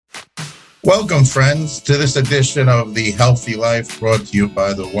Welcome, friends, to this edition of the Healthy Life brought to you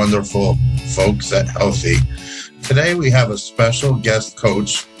by the wonderful folks at Healthi. Today, we have a special guest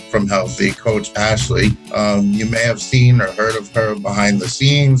coach from Healthi, Coach Ashley. You may have seen or heard of her behind the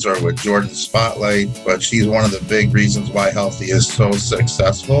scenes or with Jordan Spotlight, but she's one of the big reasons why Healthi is so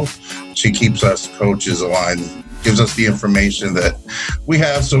successful. She keeps us coaches aligned, gives us the information that we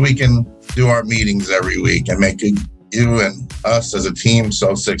have so we can do our meetings every week and make you and us as a team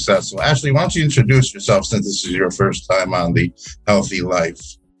so successful. Ashley, why don't you introduce yourself since this is your first time on the Healthy Life?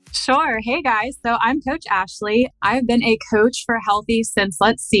 Sure. Hey guys. So I'm Coach Ashley. I've been a coach for Healthi since,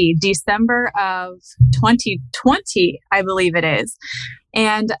 December of 2020, I believe it is.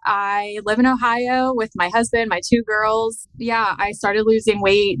 And I live in Ohio with my husband, my two girls. Yeah, I started losing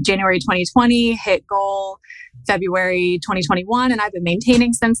weight January 2020, hit goal February 2021, and I've been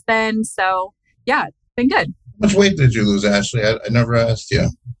maintaining since then. So yeah, it's been good. How much weight did you lose, Ashley? I never asked you.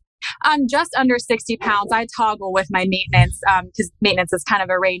 Just under 60 pounds. I toggle with my maintenance because maintenance is kind of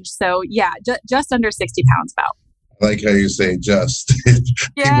a range. So yeah, just under 60 pounds about. I like how you say just.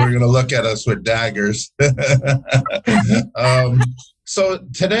 Yeah. People are going to look at us with daggers. So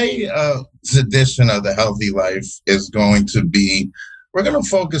today's edition of the Healthy Life is going to be, we're going to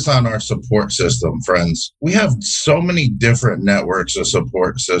focus on our support system, friends. We have so many different networks of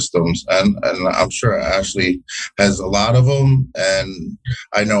support systems, and I'm sure Ashley has a lot of them, and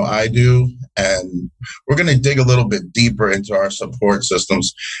I know I do. And we're going to dig a little bit deeper into our support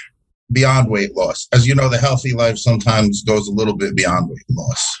systems beyond weight loss. As you know, the Healthy Life sometimes goes a little bit beyond weight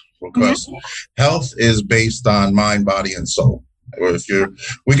loss because health is based on mind, body, and soul. Or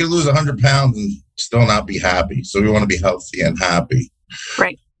we can lose 100 pounds and still not be happy. So we want to be healthy and happy.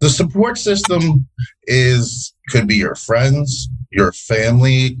 Right. The support system could be your friends, your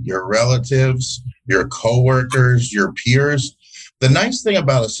family, your relatives, your coworkers, your peers. The nice thing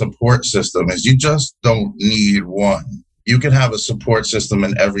about a support system is you just don't need one. You can have a support system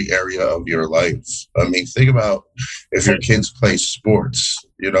in every area of your life. I mean, think about if your kids play sports,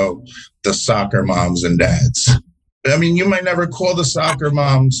 the soccer moms and dads. I mean, you might never call the soccer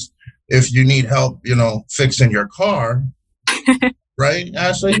moms if you need help, fixing your car. Right,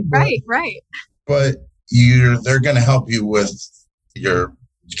 Ashley? Right. But they're going to help you with your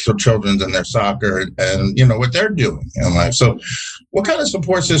children and their soccer and, what they're doing in life. So what kind of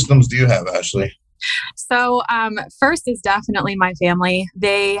support systems do you have, Ashley? So first is definitely my family.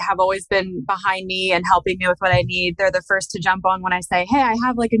 They have always been behind me and helping me with what I need. They're the first to jump on when I say, hey, I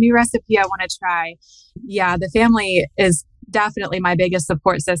have a new recipe I want to try. Yeah, the family is definitely my biggest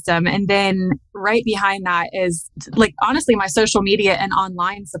support system. And then right behind that is honestly, my social media and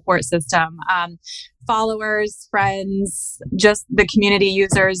online support system. Followers, friends, just the community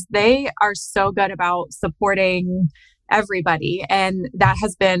users, they are so good about supporting everybody. And that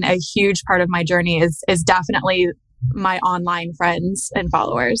has been a huge part of my journey is definitely my online friends and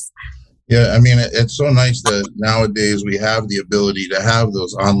followers. Yeah, I mean, it's so nice that nowadays we have the ability to have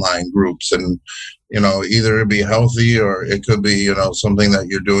those online groups and, either it be healthy or it could be, something that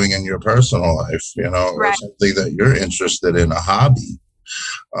you're doing in your personal life, or something that you're interested in, a hobby.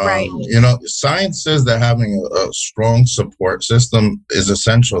 Right. Science says that having a strong support system is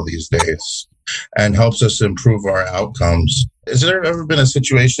essential these days and helps us improve our outcomes. Has there ever been a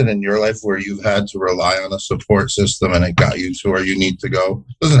situation in your life where you've had to rely on a support system and it got you to where you need to go?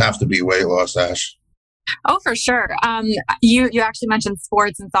 It doesn't have to be weight loss, Ash. Oh, for sure. You actually mentioned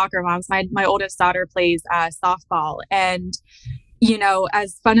sports and soccer moms. My oldest daughter plays softball, and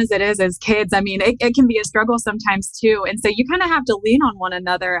as fun as it is as kids, I mean, it can be a struggle sometimes too. And so you kind of have to lean on one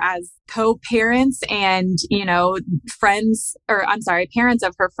another as co-parents and, parents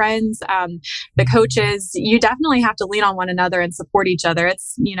of her friends, the coaches. You definitely have to lean on one another and support each other.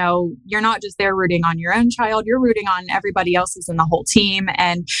 It's, you're not just there rooting on your own child, you're rooting on everybody else's in the whole team.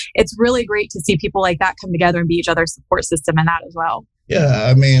 And it's really great to see people like that come together and be each other's support system in that as well. Yeah,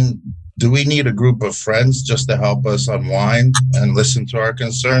 I mean, do we need a group of friends just to help us unwind and listen to our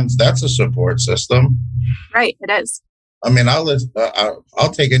concerns? That's a support system. Right, it is. I mean, I'll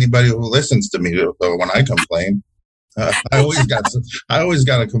take anybody who listens to me when I complain. I always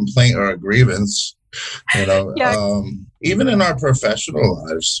got a complaint or a grievance. Yeah. Even in our professional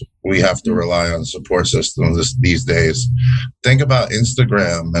lives, we have to rely on support systems these days. Think about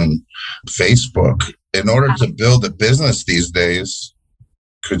Instagram and Facebook. In order to build a business these days,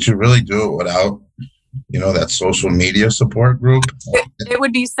 could you really do it without, that social media support group? It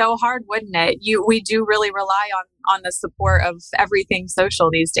would be so hard, wouldn't it? We do really rely on the support of everything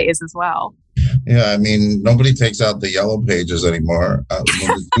social these days as well. Yeah, I mean, nobody takes out the yellow pages anymore. Do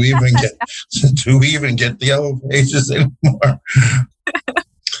we even get the yellow pages anymore?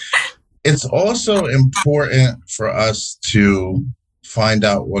 It's also important for us to find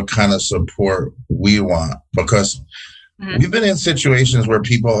out what kind of support we want, because Mhm. we've been in situations where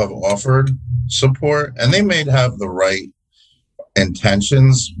people have offered support and they may have the right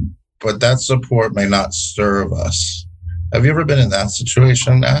intentions, but that support may not serve us. Have you ever been in that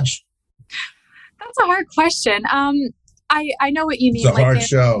situation, Ash? That's a hard question. I know what you It's mean. a Like hard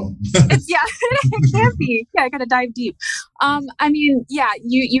show. it's yeah, it can be. Yeah, I gotta dive deep. I mean, yeah,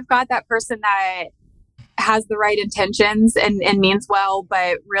 you've got that person that has the right intentions and means well,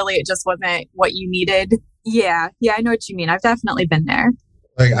 but really it just wasn't what you needed. Yeah, yeah, I know what you mean. I've definitely been there.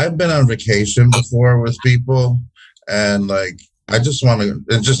 Like, I've been on vacation before with people, and like, I just want to,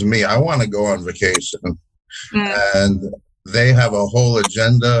 it's just me. I want to go on vacation, Mm, and they have a whole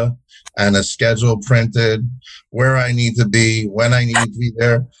agenda and a schedule printed where I need to be, when I need to be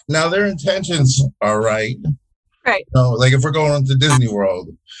there. Now, their intentions are right. right, Like if we're going to Disney World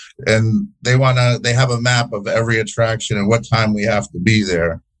and they have a map of every attraction and what time we have to be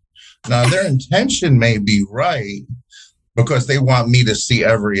there. Now, their intention may be right because they want me to see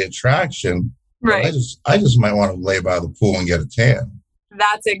every attraction, but right. I just might want to lay by the pool and get a tan.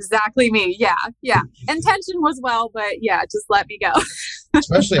 That's exactly me. Yeah, yeah. Intention was well, but yeah, just let me go.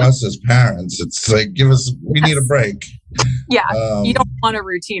 Especially us as parents, it's like, we need a Yes. break. Yeah. You don't Um, want a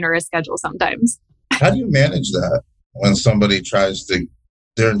routine or a schedule sometimes. how do you manage that when somebody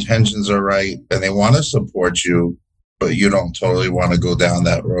their intentions are right and they want to support you, but you don't totally want to go down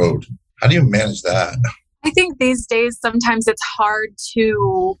that road? How do you manage that? I think these days sometimes it's hard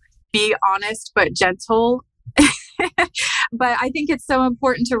to be honest but gentle. But I think it's so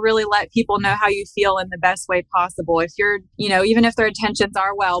important to really let people know how you feel in the best way possible. If you're, even if their intentions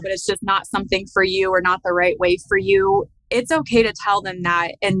are well, but it's just not something for you or not the right way for you, it's okay to tell them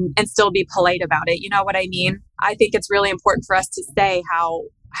that and still be polite about it. You know what I mean? I think it's really important for us to say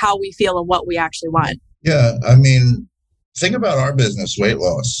how we feel and what we actually want. Yeah, I mean, think about our business, weight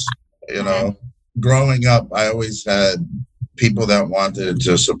loss. You Hmm. know, growing up, I always had people that wanted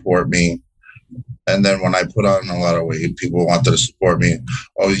to support me. And then when I put on a lot of weight, people wanted to support me.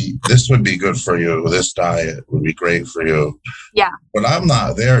 Oh, this would be good for you. This diet would be great for you. Yeah. But I'm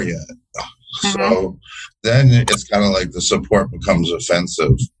not there yet. Hmm. So then it's kind of like the support becomes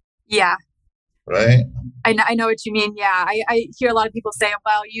offensive, Yeah. right? I know what you mean. Yeah. I hear a lot of people say,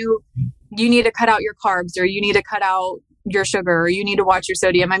 well, you need to cut out your carbs or you need to cut out your sugar or you need to watch your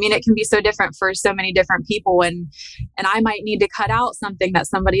sodium. I mean, it can be so different for so many different people and I might need to cut out something that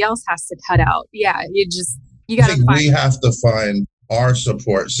somebody else has to cut out. Yeah, you I got to think find. we have to find our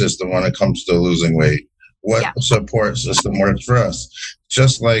support system when it comes to losing weight. What Yeah, support system works for us?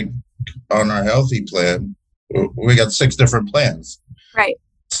 Just like on our healthy plan, we got 6 different plans, right.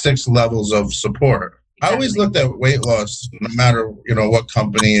 6 levels of support. I always Exactly. looked at weight loss, no matter what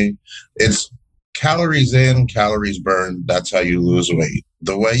company, it's calories in, calories burned. That's how you lose weight.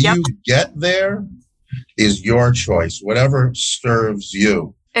 The way Yep. you get there is your choice, whatever serves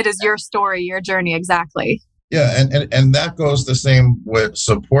you. It is your story, your journey. Exactly. Yeah, and that goes the same with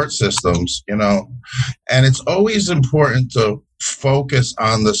support systems, and it's always important to focus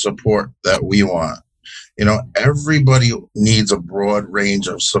on the support that we want. Everybody needs a broad range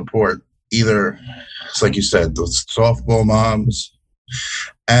of support. Either it's like you said, the softball moms,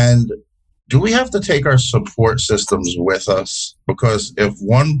 and do we have to take our support systems with us? Because if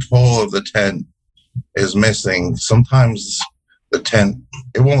one pole of the tent is missing, sometimes the tent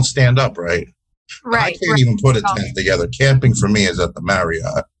it won't stand up right. I Right. can't Right. even put a Oh, tent together. Camping for me is at the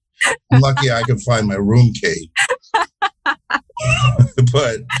Marriott. I'm lucky I can find my room key.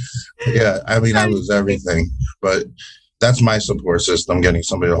 But yeah, I mean, I lose everything. But that's my support system, getting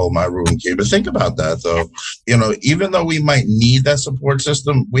somebody to hold my room key. But think about that, though. Even though we might need that support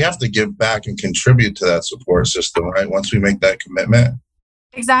system, we have to give back and contribute to that support system, right? Once we make that commitment.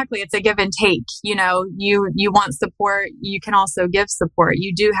 exactly. It's a give and take. You want support. You can also give support.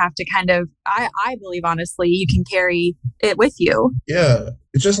 You do have to kind of. I believe honestly, you can carry it with you. Yeah,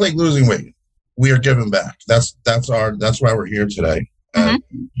 it's just like losing weight. We are giving back. That's why we're here today. Hmm.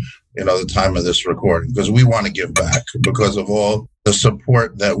 And the time of this recording, because we want to give back because of all the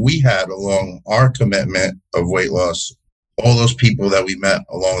support that we had along our commitment of weight loss, all those people that we met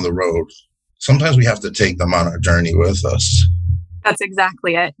along the road. Sometimes we have to take them on our journey with us. That's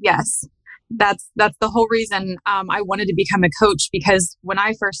exactly it. Yes. That's the whole reason I wanted to become a coach because when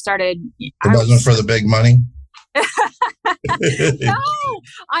I first started, It I wasn't was for the big money. no,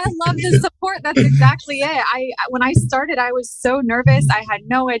 I love the support. That's exactly it. When I started, I was so nervous. I had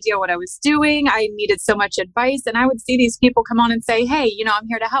no idea what I was doing. I needed so much advice, and I would see these people come on and say, "Hey, I'm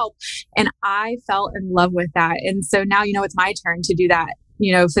here to help," and I fell in love with that. And so now, it's my turn to do that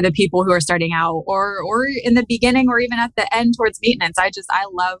for the people who are starting out or in the beginning or even at the end towards maintenance. I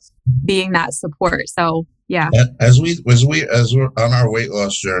love being that support. So yeah. As we're on our weight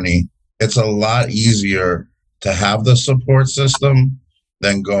loss journey, it's a lot easier to have the support system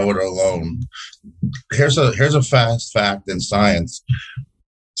than go it alone. Here's a fast fact in science.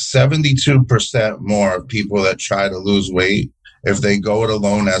 72% more of people that try to lose weight, if they go it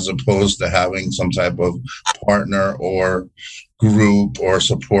alone as opposed to having some type of partner or group or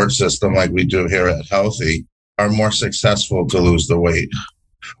support system like we do here at Healthi, are more successful to lose the weight.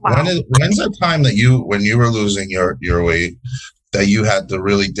 Wow. When's the time that when you were losing your weight, that you had to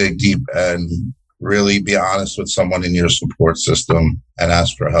really dig deep and really be honest with someone in your support system and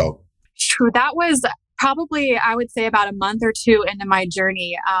ask for help? True. That was probably, I would say, about a month or two into my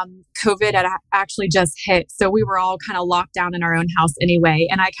journey. COVID had actually just hit. So we were all kind of locked down in our own house anyway.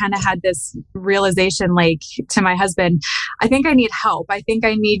 And I kind of had this realization, like, to my husband, I think I need help. I think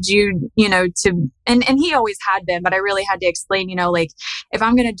I need you, and he always had been, but I really had to explain, like, if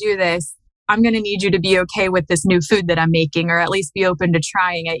I'm going to do this, I'm going to need you to be okay with this new food that I'm making, or at least be open to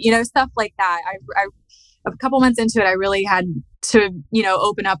trying it, stuff like that. I a couple months into it, I really had to,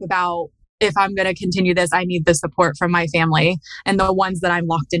 open up about, if I'm going to continue this, I need the support from my family and the ones that I'm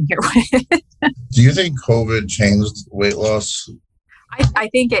locked in here with. Do you think COVID changed weight loss? I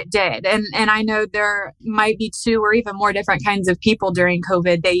think it did. And I know there might be two or even more different kinds of people during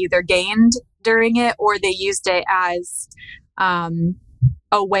COVID. They either gained during it or they used it as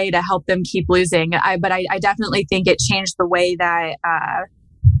a way to help them keep losing. But I definitely think it changed the way that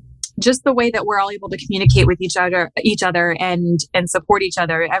just the way that we're all able to communicate with each other and support each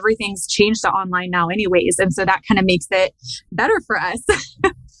other. Everything's changed to online now anyways. And so that kind of makes it better for us.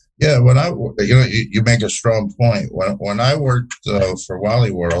 Yeah. You make a strong point. When I worked for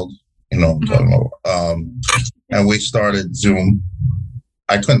Wally World, I'm talking about, and we started Zoom,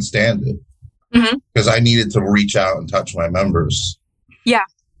 I couldn't stand it because I needed to reach out and touch my members. Yeah.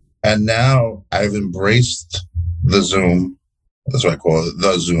 And now I've embraced the Zoom. That's what I call it,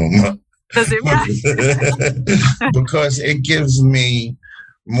 the Zoom. The Zoom, yeah. Because it gives me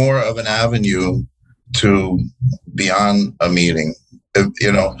more of an avenue to be on a meeting.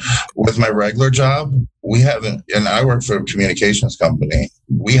 With my regular job, we haven't, and I work for a communications company,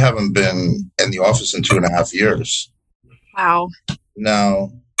 we haven't been in the office in 2.5 years. Wow. Now,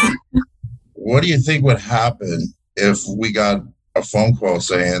 what do you think would happen if we got a phone call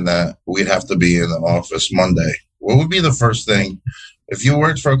saying that we'd have to be in the office Monday? What would be the first thing if you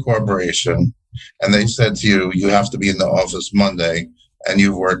worked for a corporation and they said to you, you have to be in the office Monday, and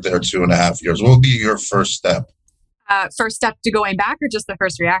you've worked there 2.5 years? What would be your first step? First step to going back, or just the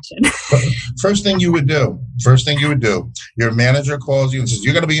first reaction? First thing you would do. Your manager calls you and says,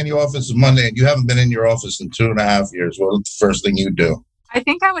 you're going to be in the office Monday, and you haven't been in your office in 2.5 years. What would the first thing you do? I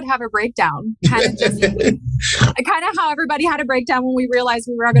think I would have a breakdown, kind of how everybody had a breakdown when we realized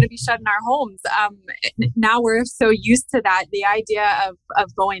we were going to be shut in our homes. Now we're so used to that. The idea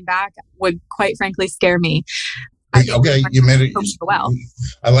of going back would, quite frankly, scare me. Okay, you made it. Well,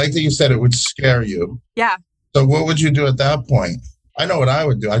 I like that you said it would scare you. Yeah. So what would you do at that point? I know what I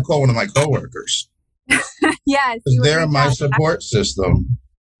would do. I'd call one of my coworkers. Yes. They're my support system.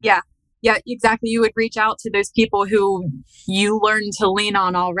 Yeah. Yeah, exactly. You would reach out to those people who you learned to lean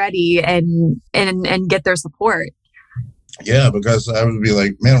on already and get their support. Yeah, because I would be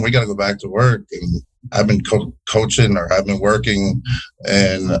like, man, we got to go back to work. And I've been coaching, or I've been working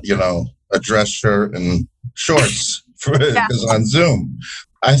in, a dress shirt and shorts because on Zoom.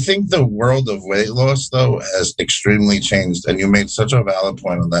 I think the world of weight loss, though, has extremely changed. And you made such a valid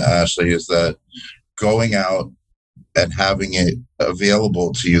point on that, Ashley, is that going out and having it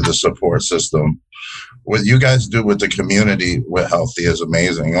available to you, the support system, what you guys do with the community with Healthi is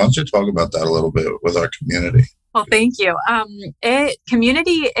amazing. Why don't you talk about that a little bit with our community? Well, thank you.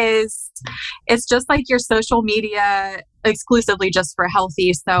 Community it's just like your social media exclusively just for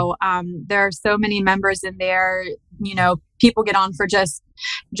Healthi. So there are so many members in there. People get on for just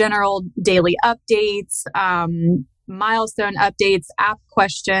general daily updates, milestone updates, app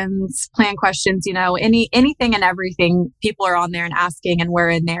questions, plan questions, anything and everything. People are on there and asking, and we're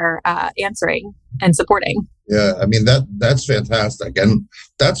in there answering and supporting. Yeah, I mean, that's fantastic. And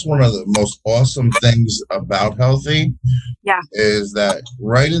that's one of the most awesome things about Healthi. Yeah. Is that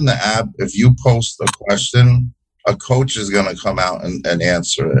right in the app, if you post a question, a coach is going to come out and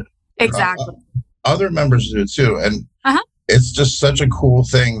answer it. Exactly. Other members do too. And it's just such a cool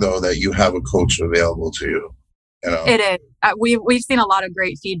thing, though, that you have a coach available to you. It is. We've seen a lot of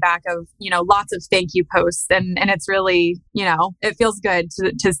great feedback of, lots of thank you posts, and it's really, it feels good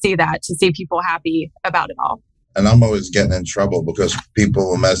to see that, to see people happy about it all. And I'm always getting in trouble because people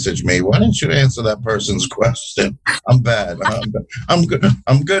will message me, "Why didn't you answer that person's question?" I'm bad. I'm good.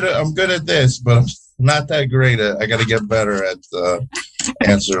 I'm good at this, but I'm not that great at. I got to get better at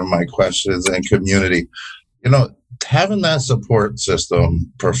answering my questions and community. Having that support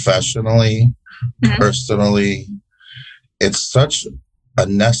system professionally, personally, it's such a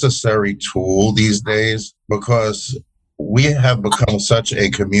necessary tool these days because we have become such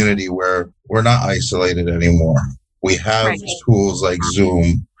a community where we're not isolated anymore. We have tools like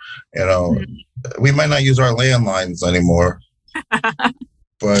Zoom. We might not use our landlines anymore,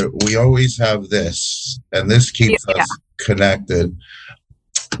 but we always have this, and this keeps us connected.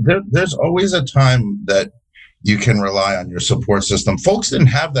 There's always a time that you can rely on your support system. Folks didn't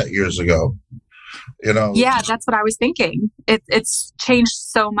have that years ago. Yeah, that's what I was thinking. It's changed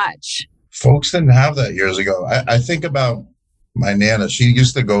so much. Folks didn't have that years ago. I think about my Nana. She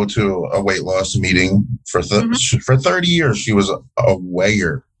used to go to a weight loss meeting for 30 years. She was a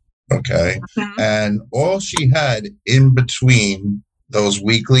weigher. Okay. And all she had in between those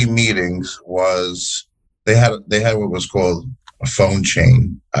weekly meetings was they had what was called a phone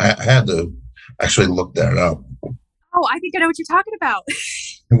chain. I had to actually look that up. Oh, I think I know what you're talking about.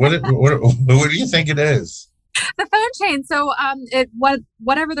 What do you think it is? The phone chain. So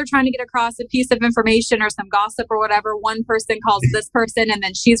whatever they're trying to get across, a piece of information or some gossip or whatever, one person calls this person and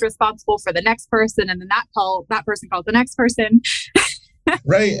then she's responsible for the next person, and then that person calls the next person.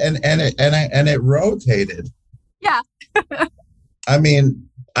 Right. And it rotated. Yeah. I mean,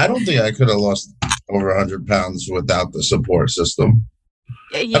 I don't think I could have lost over 100 pounds without the support system.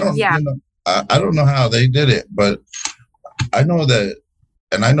 I don't know how they did it, but I know that,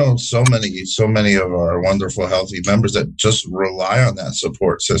 and I know so many of our wonderful Healthi members that just rely on that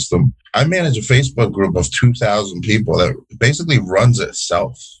support system. I manage a Facebook group of 2,000 people that basically runs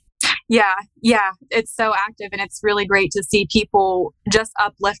itself. Yeah, it's so active, and it's really great to see people just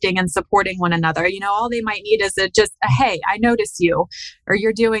uplifting and supporting one another. All they might need is just a hey, I notice you, or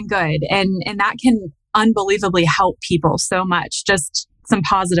you're doing good, and that can unbelievably help people so much. Just some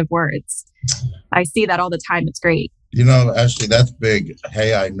positive words. I see that all the time. It's great. Ashley, that's big.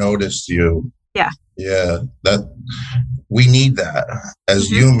 Hey, I noticed you. Yeah. That we need that as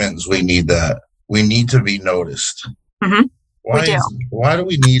humans. We need that. We need to be noticed. Why do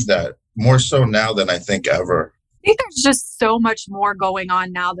we need that more so now than I think ever? I think there's just so much more going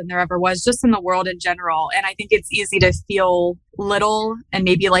on now than there ever was, just in the world in general. And I think it's easy to feel little and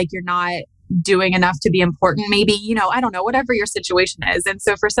maybe like you're not doing enough to be important. Maybe, I don't know, whatever your situation is. And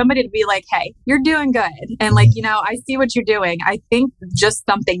so for somebody to be like, hey, you're doing good. And I see what you're doing. I think just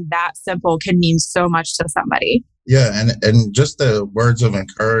something that simple can mean so much to somebody. Yeah. And just the words of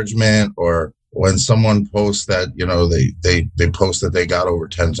encouragement, or when someone posts that, they post that they got over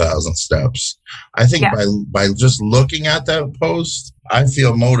 10,000 steps. I think by just looking at that post, I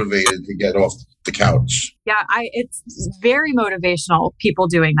feel motivated to get off the couch. Yeah, it's very motivational, people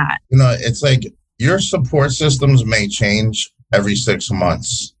doing that. It's like your support systems may change every 6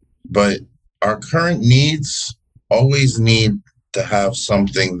 months, but our current needs always need to have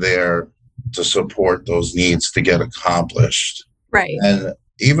something there to support those needs to get accomplished. Right. And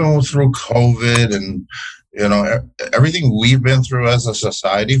even through COVID and, everything we've been through as a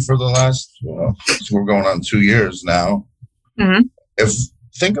society for the last, we're going on 2 years now.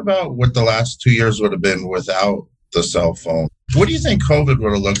 Think about what the last 2 years would have been without the cell phone. What do you think COVID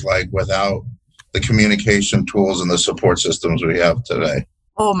would have looked like without the communication tools and the support systems we have today?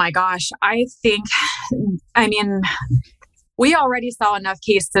 Oh my gosh. We already saw enough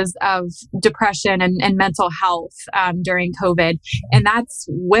cases of depression and mental health during COVID, and that's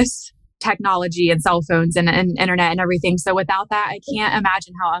with technology and cell phones and internet and everything. So without that, I can't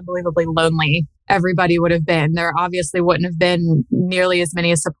imagine how unbelievably lonely everybody would have been. There obviously wouldn't have been nearly as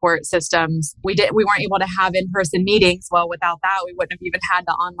many support systems. We weren't able to have in-person meetings. Well, without that, we wouldn't have even had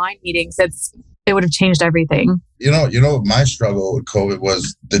the online meetings. It would have changed everything. My struggle with COVID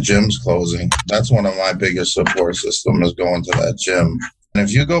was the gyms closing. That's one of my biggest support systems, is going to that gym. And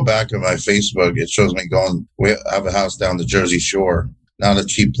if you go back on my Facebook, it shows me we have a house down the Jersey Shore. Not a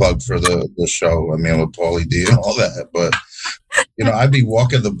cheap plug for the show. With Paulie D and all that. But, I'd be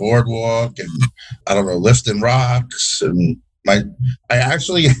walking the boardwalk and, I don't know, lifting rocks. And I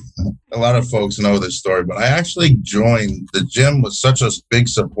actually, a lot of folks know this story, but I actually joined the gym with such a big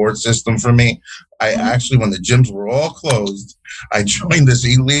support system for me. I actually, when the gyms were all closed, I joined this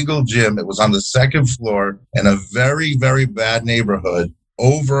illegal gym. It was on the second floor in a very, very bad neighborhood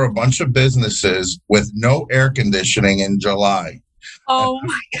over a bunch of businesses with no air conditioning in July. Oh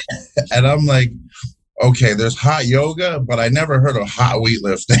my God. And I'm like, okay, there's hot yoga, but I never heard of hot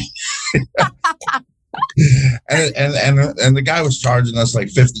weightlifting. And the guy was charging us like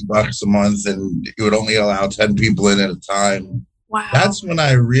 $50 a month, and he would only allow 10 people in at a time. Wow. That's when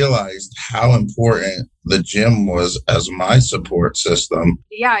I realized how important the gym was as my support system.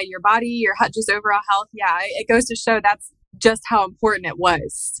 Yeah, your body, your just overall health. Yeah, it goes to show that's just how important it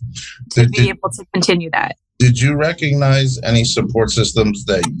was to Did, be did, able to continue that. did you recognize any support systems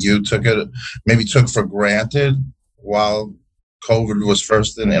that you maybe took for granted while COVID was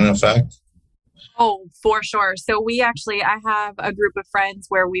first in effect? Oh, for sure. So I have a group of friends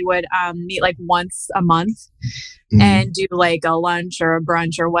where we would meet like once a month Mhm. and do like a lunch or a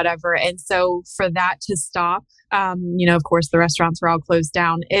brunch or whatever. And so for that to stop, of course, the restaurants were all closed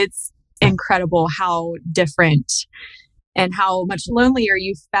down. It's incredible how different and how much lonelier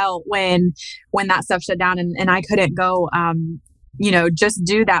you felt when that stuff shut down and I couldn't go. Just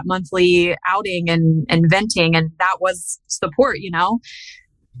do that monthly outing and venting, and that was support.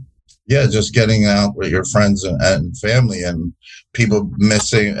 Yeah, just getting out with your friends and family, and people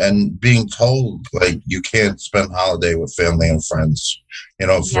missing and being told like you can't spend holiday with family and friends,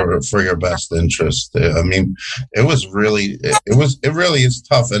 Yeah. for your best interest. I mean, it really is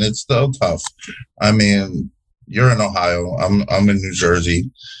tough, and it's still tough. I mean, you're in Ohio, I'm in New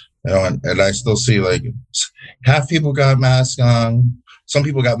Jersey, and I still see like half people got masks on, some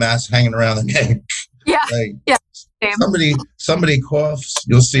people got masks hanging around the neck. Yeah. Like Yeah. Same. somebody coughs,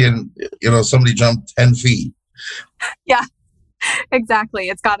 you'll see, somebody jump 10 feet. Yeah, exactly.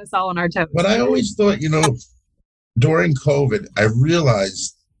 It's got us all on our toes. But I always thought, during COVID, I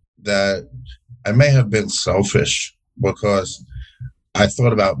realized that I may have been selfish because I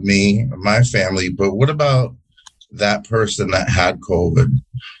thought about me, my family, but what about that person that had COVID?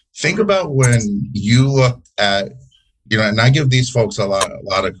 Think about when you looked at, and I give these folks a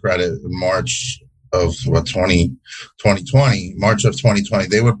lot of credit. In March of 2020, March of 2020,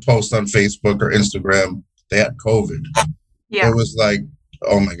 they would post on Facebook or Instagram they had COVID. Yeah. It was like,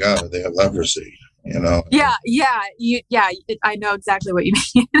 oh my God, they have leprosy. Yeah. I know exactly what you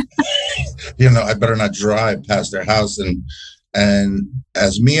mean. I better not drive past their house. And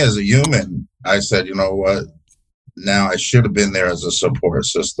as me as a human, I said, you know what? Now I should have been there as a support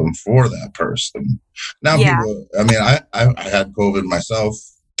system for that person. Now Yeah. people, I mean, I had COVID myself,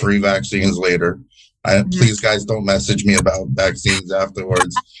 3 vaccines later. Please, guys, don't message me about vaccines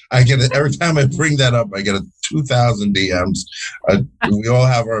afterwards. I get it every time I bring that up. I get 2,000 DMs. We all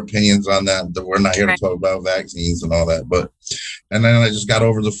have our opinions on that. That we're not here to talk about vaccines and all that. And then I just got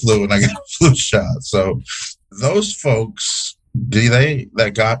over the flu and I got a flu shot. So those folks,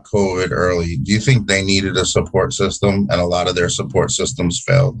 that got COVID early, do you think they needed a support system, and a lot of their support systems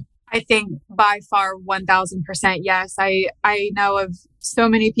failed? I think by far 1,000% yes. I know of so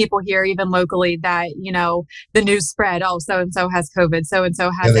many people here, even locally, that, the news spread, oh, so-and-so has COVID,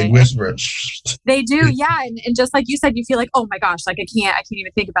 so-and-so has they it. whisper it. They do, yeah. And just like you said, you feel like, oh my gosh, like I can't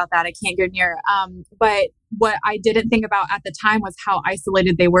even think about that. I can't go near. But what I didn't think about at the time was how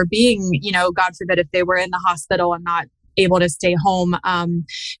isolated they were being, God forbid if they were in the hospital and not able to stay home.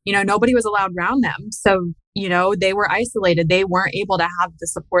 Nobody was allowed around them. So, they were isolated. They weren't able to have the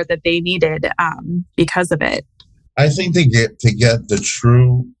support that they needed because of it. I think to get the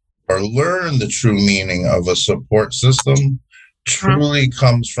true or learn the true meaning of a support system truly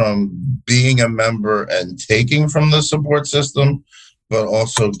comes from being a member and taking from the support system, but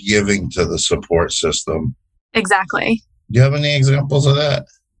also giving to the support system. Exactly. Do you have any examples of that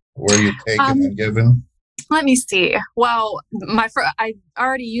where you've taken and given? Let me see. Well, I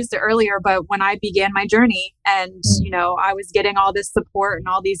already used it earlier, but when I began my journey and, I was getting all this support and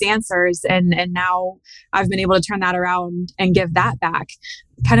all these answers, and now I've been able to turn that around and give that back.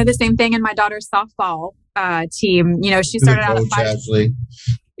 Kind of the same thing in my daughter's softball team. She started out at 5. Ashley.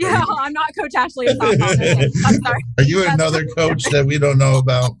 Yeah, I'm not Coach Ashley in softball. I'm sorry. Are you another coach that we don't know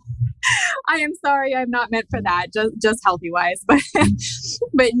about? I am sorry, I'm not meant for that, just healthy wise.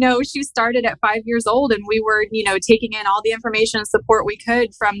 But no, she started at 5 years old, and we were, taking in all the information and support we could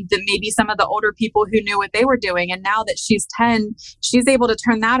from maybe some of the older people who knew what they were doing. And now that she's 10, she's able to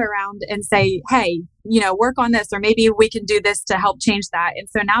turn that around and say, hey, work on this, or maybe we can do this to help change that. And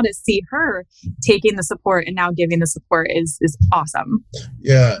so now to see her taking the support and now giving the support is awesome.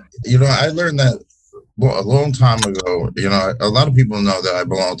 Yeah. I learned that a long time ago. A lot of people know that I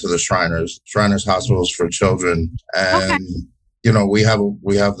belong to the Shriners Hospitals for Children. And, we have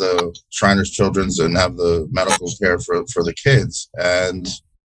the Shriners Children's and have the medical care for the kids. And,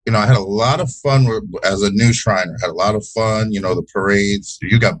 I had a lot of fun as a new Shriner. Had a lot of fun, the parades.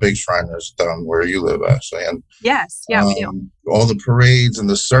 You got big Shriners down where you live, Ashley. And, yes, yeah, we do. All the parades and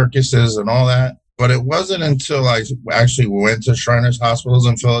the circuses and all that. But it wasn't until I actually went to Shriners Hospitals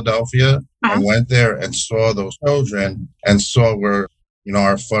in Philadelphia and went there and saw those children and saw where,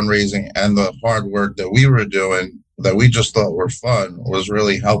 our fundraising and the hard work that we were doing that we just thought were fun was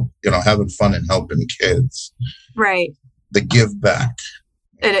really having fun and helping kids. Right. The give back.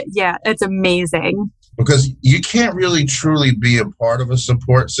 It's amazing. Because you can't really truly be a part of a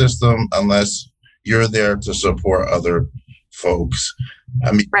support system unless you're there to support other folks.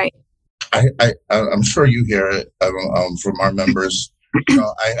 I mean, right. I'm sure you hear it from our members.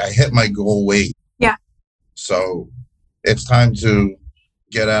 I hit my goal weight. Yeah. So it's time to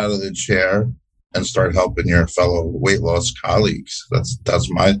get out of the chair and start helping your fellow weight loss colleagues. That's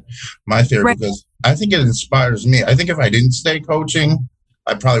my theory, right. Because I think it inspires me. I think if I didn't stay coaching,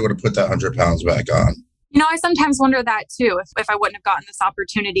 I probably would have put that 100 pounds back on. I sometimes wonder that too. If I wouldn't have gotten this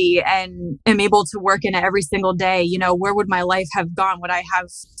opportunity and am able to work in it every single day, where would my life have gone? Would I have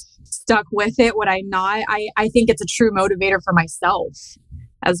stuck with it? Would I not? I think it's a true motivator for myself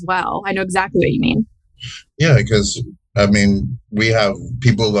as well. I know exactly what you mean. Yeah, because we have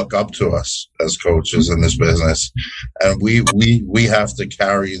people look up to us as coaches in this business, and we have to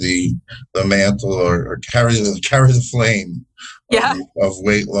carry the mantle or carry the flame of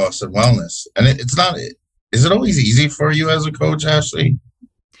weight loss and wellness. And it's not. Is it always easy for you as a coach, Ashley?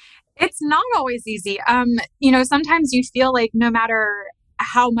 It's not always easy. Sometimes you feel like no matter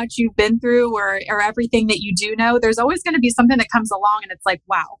how much you've been through or everything that you do know, there's always going to be something that comes along and it's like,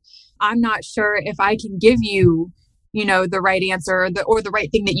 wow, I'm not sure if I can give you, the right answer or the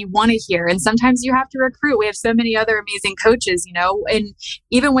right thing that you want to hear. And sometimes you have to recruit. We have so many other amazing coaches, and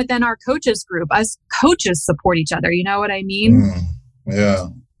even within our coaches group, us coaches support each other. You know what I mean? Yeah,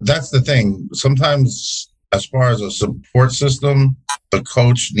 that's the thing. Sometimes as far as a support system, the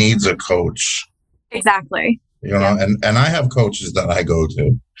coach needs a coach. Exactly. And I have coaches that I go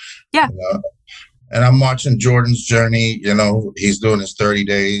to. Yeah. And I'm watching Jordan's journey. He's doing his 30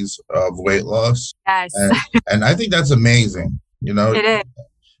 days of weight loss. Yes. And I think that's amazing. It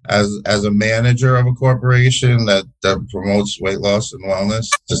is. As a manager of a corporation that promotes weight loss and wellness,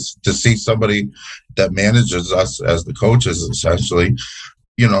 to see somebody that manages us as the coaches, essentially,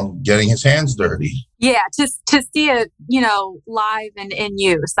 getting his hands dirty. Yeah, to see it, live and in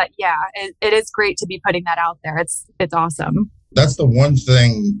use. But it is great to be putting that out there. It's awesome. That's the one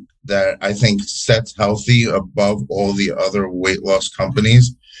thing that I think sets Healthi above all the other weight loss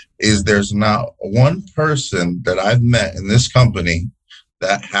companies is there's not one person that I've met in this company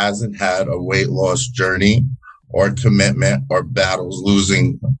that hasn't had a weight loss journey or commitment or battles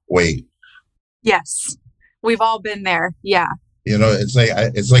losing weight. Yes, we've all been there. Yeah. It's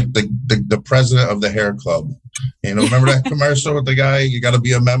like the president of the hair club. Remember that commercial with the guy? You got to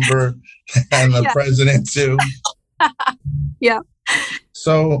be a member and the president too. Yeah.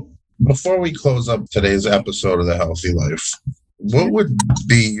 So before we close up today's episode of The Healthi Life, what would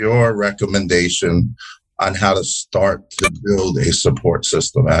be your recommendation on how to start to build a support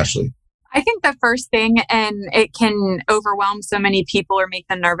system, Ashley? I think the first thing, and it can overwhelm so many people or make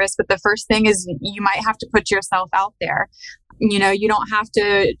them nervous, but the first thing is you might have to put yourself out there. You don't have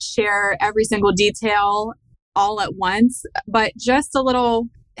to share every single detail all at once, but just a little,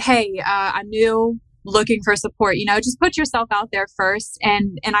 hey, I'm new, looking for support. Just put yourself out there first.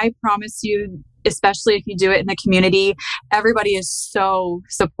 And I promise you, especially if you do it in the community, everybody is so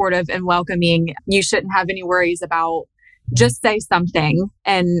supportive and welcoming. You shouldn't have any worries about. Just say something,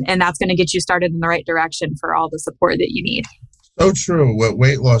 and that's going to get you started in the right direction for all the support that you need. So true. With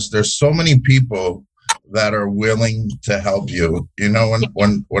weight loss, there's so many people that are willing to help you.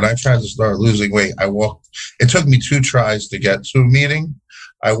 When I tried to start losing weight, it took me 2 tries to get to a meeting.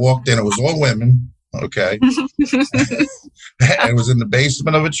 I walked in, it was all women. Okay. It was in the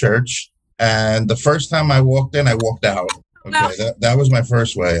basement of a church. And the first time I walked in, I walked out. Okay. No. That was my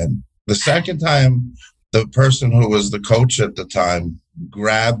first way in. The second time, the person who was the coach at the time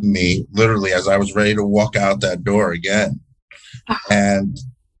grabbed me literally as I was ready to walk out that door again and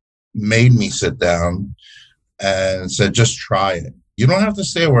made me sit down and said, just try it. You don't have to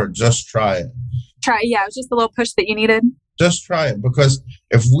say a word, just try it. It was just a little push that you needed. Just try it, because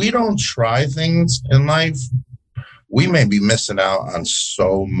if we don't try things in life, we may be missing out on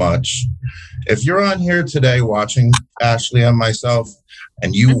so much. If you're on here today watching Ashley and myself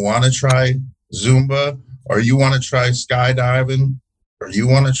and you want to try Zumba, or you want to try skydiving, or you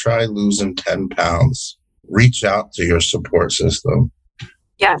want to try losing 10 pounds, reach out to your support system.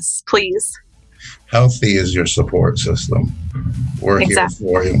 Yes, please. Healthi is your support system. We're here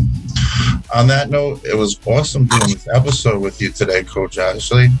for you. On that note, it was awesome doing this episode with you today, Coach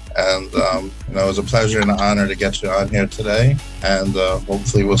Ashley. And it was a pleasure and an honor to get you on here today. And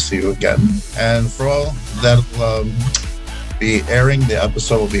hopefully we'll see you again. And for all that'll be airing, the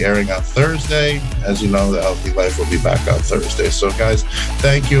episode will be airing on Thursday. As you know, the Healthi Life will be back on Thursday. So guys,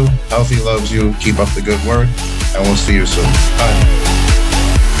 thank you. Healthi loves you. Keep up the good work. And we'll see you soon. Bye.